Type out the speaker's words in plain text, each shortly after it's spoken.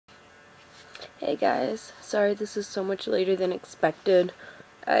Hey guys, sorry this is so much later than expected.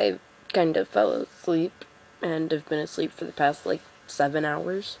 I kind of fell asleep and have been asleep for the past 7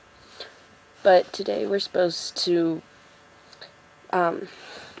 hours. But today we're supposed to,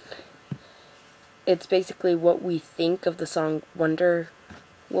 it's basically what we think of the song Wonder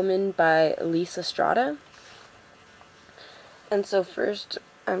Woman by Elisa Estrada. And so first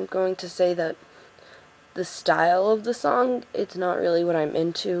I'm going to say that the style of the song, it's not really what I'm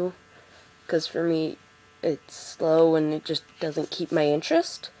into. Because for me, it's slow and it just doesn't keep my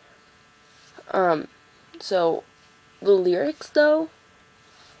interest. So the lyrics though,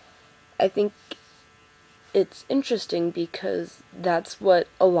 I think it's interesting because that's what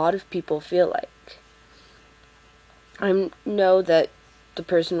a lot of people feel like. I know that the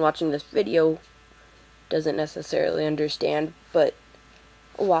person watching this video doesn't necessarily understand, but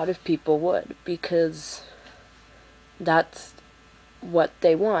a lot of people would, because that's what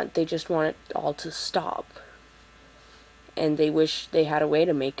they want. They just want it all to stop. And they wish they had a way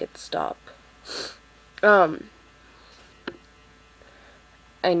to make it stop. I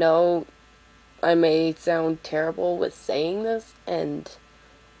know I may sound terrible with saying this, and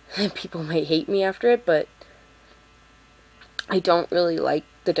people may hate me after it, but I don't really like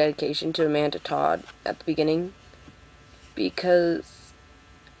the dedication to Amanda Todd at the beginning, because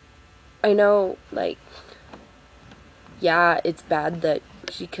I know, yeah, it's bad that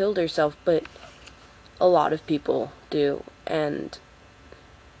she killed herself, but a lot of people do, and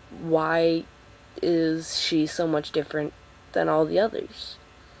why is she so much different than all the others?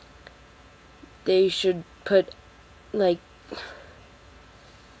 They should put, to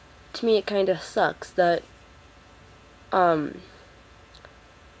me it kind of sucks that, one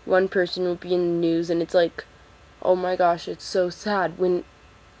person will be in the news and it's like, oh my gosh, it's so sad, when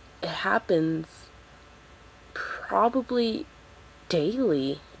it happens probably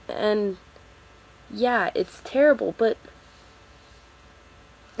daily, and yeah, it's terrible, but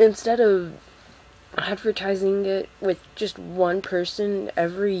instead of advertising it with just one person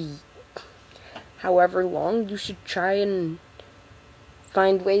every however long, you should try and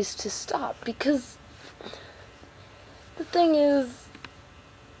find ways to stop, because the thing is,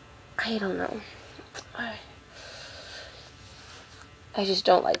 I don't know, I just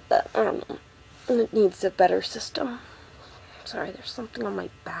don't like that. I don't know, it needs a better system. Sorry, there's something on my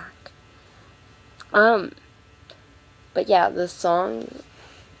back. But yeah, the song,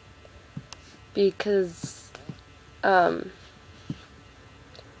 because, for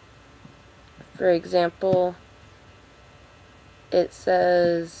example, it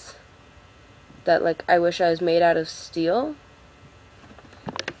says that, I wish I was made out of steel,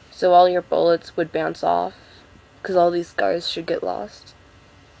 so all your bullets would bounce off, because all these scars should get lost.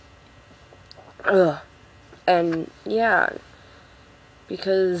 Ugh. And, yeah,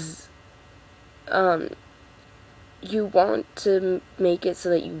 because, you want to make it so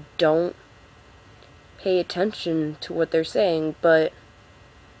that you don't pay attention to what they're saying, but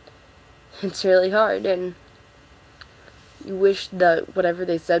it's really hard, and you wish that whatever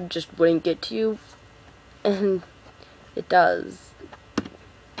they said just wouldn't get to you, and it does.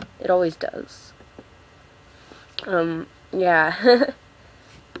 It always does. Yeah,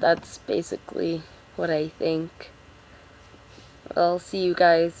 that's basically what I think. I'll see you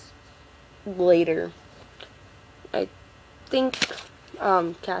guys later. I think,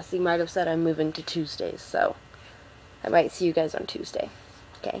 Cassie might have said I'm moving to Tuesdays, so I might see you guys on Tuesday.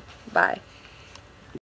 Okay, bye.